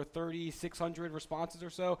got over 3,600 responses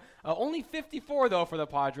or so. Only 54, though, for the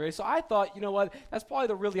Padres. So I thought, you know what, that's probably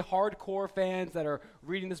the really hardcore fans that are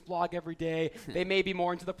reading this blog every day. They may be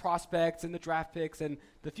more into the prospects and the draft picks and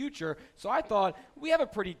the future. So I thought we have a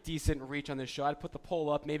pretty decent reach on this show. I'd put the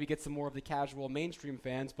poll up, maybe get some more of the casual mainstream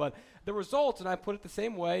fans. But the results, and I put it the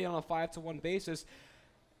same way on a 5-to-1 basis,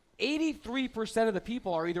 83% of the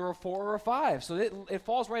people are either a 4 or a 5. So it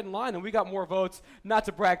falls right in line, and we got more votes, not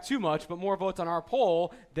to brag too much, but more votes on our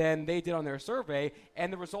poll than they did on their survey,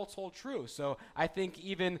 and the results hold true. So I think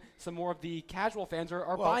even some more of the casual fans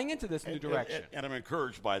are buying into this new direction. And I'm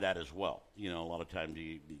encouraged by that as well. A lot of times,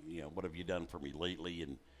 what have you done for me lately,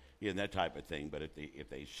 and that type of thing. But if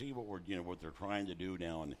they see what what they're trying to do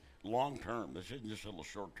now, and long term, this isn't just a little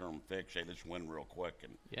short term fix. Hey, let's win real quick,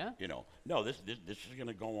 and no, this is going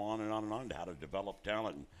to go on and on and on to how to develop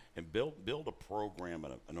talent and build a program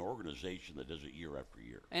and an organization that does it year after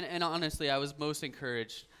year. And honestly, I was most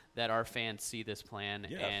encouraged that our fans see this plan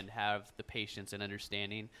and have the patience and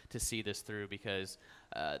understanding to see this through, because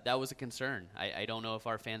that was a concern. I don't know if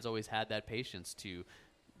our fans always had that patience to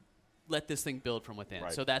let this thing build from within.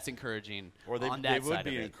 Right. So that's encouraging. Or they on that would side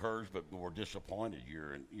be of it. encouraged, but more disappointed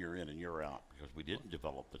year in and year out, because we didn't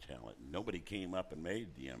develop the talent. Nobody came up and made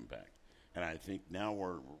the impact. And I think now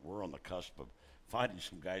we're on the cusp of finding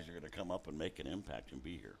some guys that are going to come up and make an impact and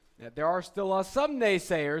be here. There are still some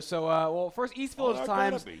naysayers. So, well, first, East Village there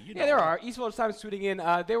Times. gotta be. You Yeah, know there that. are. East Village Times tweeting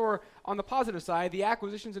in. They were on the positive side. The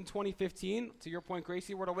acquisitions in 2015, to your point,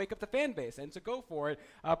 Gracie, were to wake up the fan base and to go for it.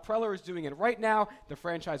 Preller is doing it right now. The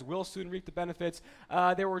franchise will soon reap the benefits.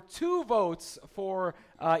 There were 2 votes for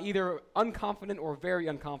either unconfident or very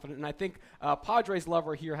unconfident, and I think Padres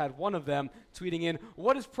lover here had one of them tweeting in,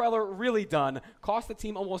 "What has Preller really done? Cost the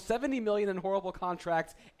team almost $70 million in horrible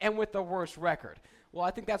contracts and with the worst record." Well,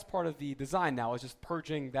 I think that's part of the design now, is just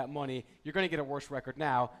purging that money. You're going to get a worse record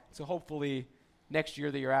now, so hopefully next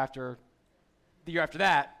year, the year after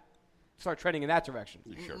that, start trending in that direction.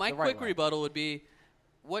 Sure. My The right quick way. rebuttal would be,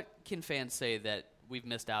 what can fans say that we've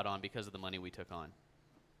missed out on because of the money we took on?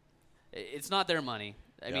 It's not their money.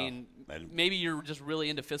 I Yeah. mean, And- maybe you're just really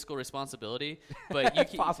into fiscal responsibility, but you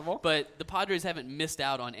It's possible. But the Padres haven't missed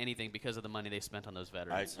out on anything because of the money they spent on those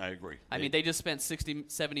veterans. I agree. I mean, they just spent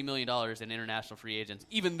 $70 million in international free agents,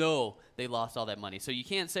 even though they lost all that money. So you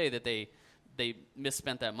can't say that they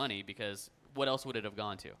misspent that money, because what else would it have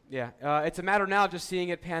gone to? Yeah, it's a matter now of just seeing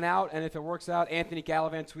it pan out, and if it works out, Anthony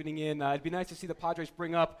Gallivan tweeting in, it'd be nice to see the Padres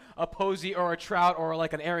bring up a Posey or a Trout or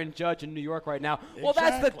like an Aaron Judge in New York right now. Well,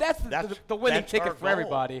 Exactly. that's the winning that's our ticket for goal.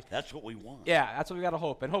 everybody. That's what we want. Yeah, that's what we got to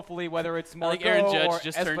hope, and hopefully whether it's I Margot think Aaron or Judge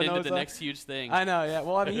just turned into the Espinoza- next huge thing. I know, yeah.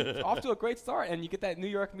 Well, I mean, he's off to a great start, and you get that New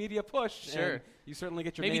York media push. Sure. and you certainly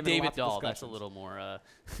get your Maybe name in David lots of Dahl. That's a discussions. little more.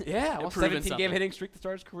 Yeah, well, improving 17-game something. hitting streak to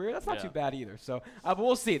start his career. That's not Yeah. too bad either. So, but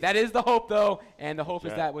we'll see. That is the hope, though, and the hope is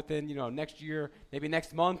Yeah. that within next year, maybe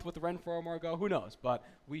next month with the Renfroe Margot, who knows? But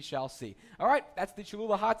we shall see. All right, that's the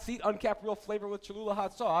Cholula Hot Seat, uncapped real flavor with Cholula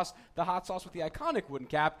hot sauce, the hot sauce with the iconic wooden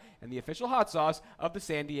cap, and the official hot sauce of the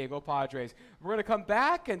San Diego Padres. We're going to come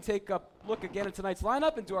back and take a look again at tonight's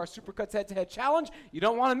lineup and do our Supercuts head-to-head challenge. You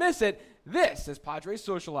don't want to miss it. This is Padres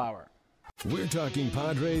Social Hour. We're talking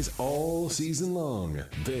Padres all season long.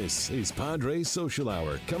 This is Padres Social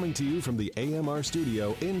Hour, coming to you from the AMR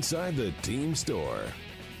studio inside the team store.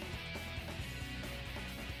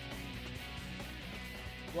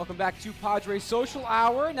 Welcome back to Padres Social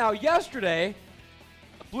Hour. Now, yesterday,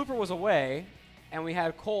 Blooper was away, and we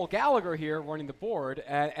had Cole Gallagher here running the board.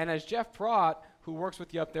 And as Jeff Pratt, who works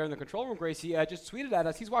with you up there in the control room, Gracie, just tweeted at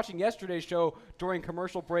us, he's watching yesterday's show during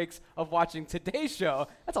commercial breaks of watching today's show.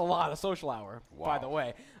 That's a lot of Social Hour, by the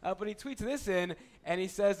way. But he tweets this in, and he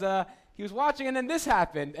says he was watching, and then this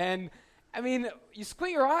happened. And, I mean, you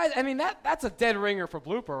squint your eyes. I mean, that's a dead ringer for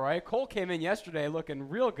Blooper, right? Cole came in yesterday looking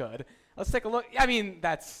real good. Let's take a look. I mean,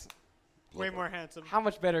 that's way more handsome. how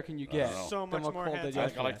much better can you get? So than much what more Cole did handsome. I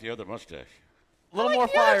yesterday? like the other mustache. A little more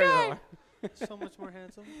fire, though. So much more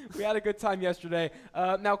handsome. We had a good time yesterday.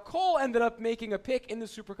 Now, Cole ended up making a pick in the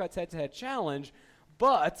Supercuts head-to-head challenge,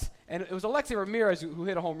 and it was Alexei Ramirez who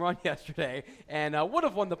hit a home run yesterday and would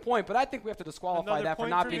have won the point, but I think we have to disqualify Another that for point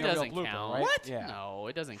not for being It a real doesn't blooper, count. right? What? Yeah. No,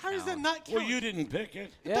 it doesn't How count. does that not count? Well, you didn't pick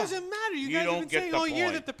it. It Yeah. doesn't matter. You, You guys don't have been get saying the all year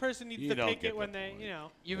point. that the person needs You to don't pick get it when the they,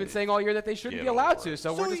 point. You've been saying all year that they shouldn't Give be it a allowed word. to,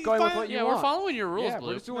 so So we're just you going with find- what you Yeah, want. we're following your rules, Yeah, we're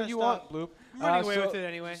Blue. just doing what you Messed want, up. Bloop. I'm running away so, with it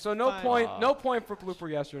anyway. So no Fine. point, no point for Blooper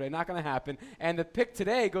yesterday. Not going to happen. And the pick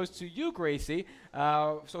today goes to you, Gracie.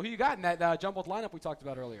 So who you got in that jumbled lineup we talked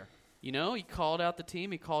about earlier? You know, he called out the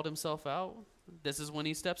team. He called himself out. This is when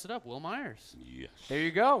he steps it up. Will Myers. Yes. There you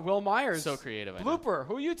go, Will Myers. So creative, I know. Blooper,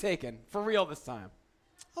 who you taking for real this time?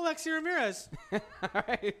 Alexei Ramirez. All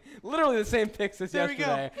right, literally the same picks as There we go.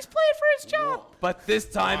 yesterday. He's playing for his job. But this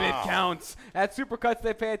time it counts. At Supercuts,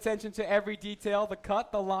 they pay attention to every detail, the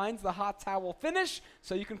cut, the lines, the hot towel finish,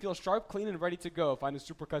 so you can feel sharp, clean, and ready to go. Find a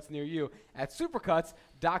Supercuts near you at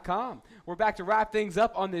supercuts.com. We're back to wrap things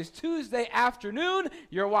up on this Tuesday afternoon.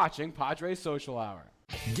 You're watching Padres Social Hour.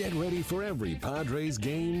 Get ready for every Padres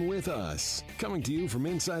game with us. Coming to you from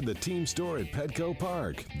inside the team store at Petco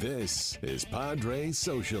Park, this is Padres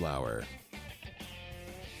Social Hour.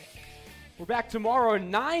 We're back tomorrow at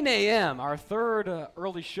 9 a.m., our third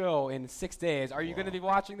early show in 6 days. Are you going to be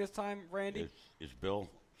watching this time, Randy? Is Bill?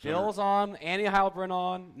 Bill's on, Annie Heilbrunn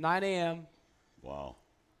on, 9 a.m. Wow.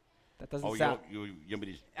 That doesn't Oh, sound... you want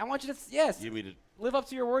me to? I want you to, yes, You mean to? live up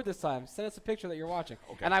to your word this time. Send us a picture that you're watching.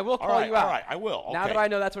 Okay. And I will All call right, you out. all right, I will. Now Okay. that I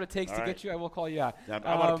know that's what it takes All to right. get you, I will call you out. I'm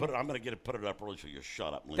gonna put it up early so you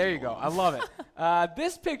shut up. And leave There me you go. alone. I love it.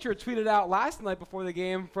 This picture tweeted out last night before the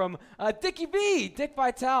game from Dickie V, Dick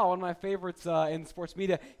Vitale, one of my favorites in sports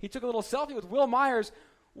media. He took a little selfie with Will Myers.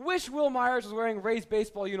 Wish Will Myers was wearing Ray's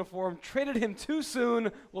baseball uniform. Traded him too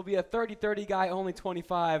soon. Will be a 30-30 guy, only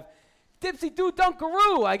 25. Dipsy Doo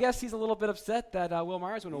Dunkaroo. I guess he's a little bit upset that Will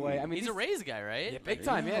Myers went away. I mean, He's a Rays guy, right? yeah, big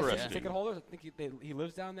time, yeah. Interesting. Season ticket holders. I think he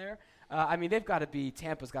lives down there. I mean,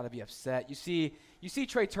 Tampa's got to be upset. You see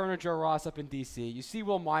Trey Turner, Joe Ross up in D.C. You see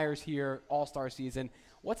Will Myers here, All-Star season.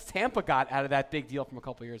 What's Tampa got out of that big deal from a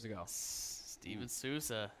couple years ago? Steven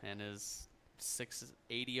Souza and his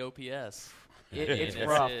 680 OPS. It's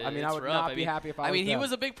rough. I mean, I would not be happy if I was he them.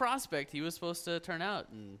 was a big prospect. He was supposed to turn out,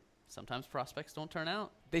 and sometimes prospects don't turn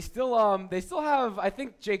out. They still have, I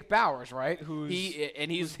think, Jake Bowers, right?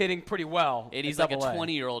 Who's hitting pretty well. And he's like a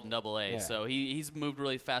 20-year-old in AA, so he's moved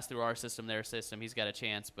really fast through our system, their system. He's got a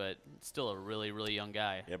chance, but still a really, really young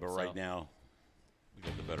guy. Yeah, but right now, we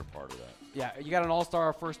got the better part of that. Yeah, you got an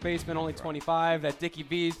all-star first baseman, only 25, that Dickie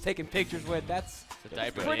V's taking pictures with. That's a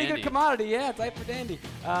pretty good commodity. Yeah, diaper dandy.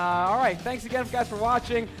 All right, thanks again, guys, for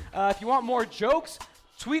watching. If you want more jokes,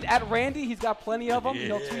 tweet at Randy. He's got plenty of them.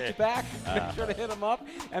 He'll tweet you back. Make sure to hit him up.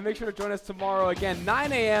 And make sure to join us tomorrow again,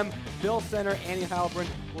 9 a.m. Bill Center, Annie Heilbrunn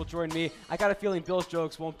will join me. I got a feeling Bill's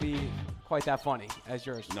jokes won't be quite that funny as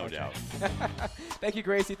yours. No doubt. Thank you,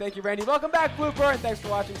 Gracie. Thank you, Randy. Welcome back, Blooper, and thanks for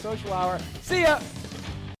watching Social Hour. See ya.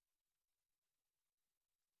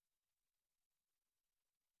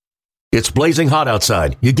 It's blazing hot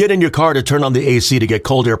outside. You get in your car to turn on the AC to get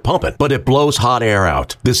cold air pumping, but it blows hot air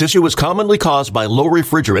out. This issue is commonly caused by low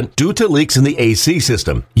refrigerant due to leaks in the AC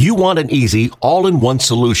system. You want an easy, all-in-one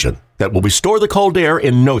solution that will restore the cold air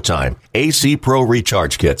in no time. AC Pro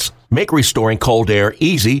Recharge Kits make restoring cold air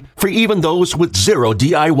easy for even those with zero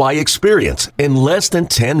DIY experience in less than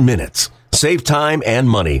 10 minutes. Save time and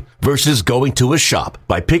money versus going to a shop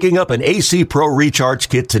by picking up an AC Pro Recharge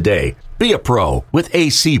Kit today. Be a pro with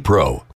AC Pro.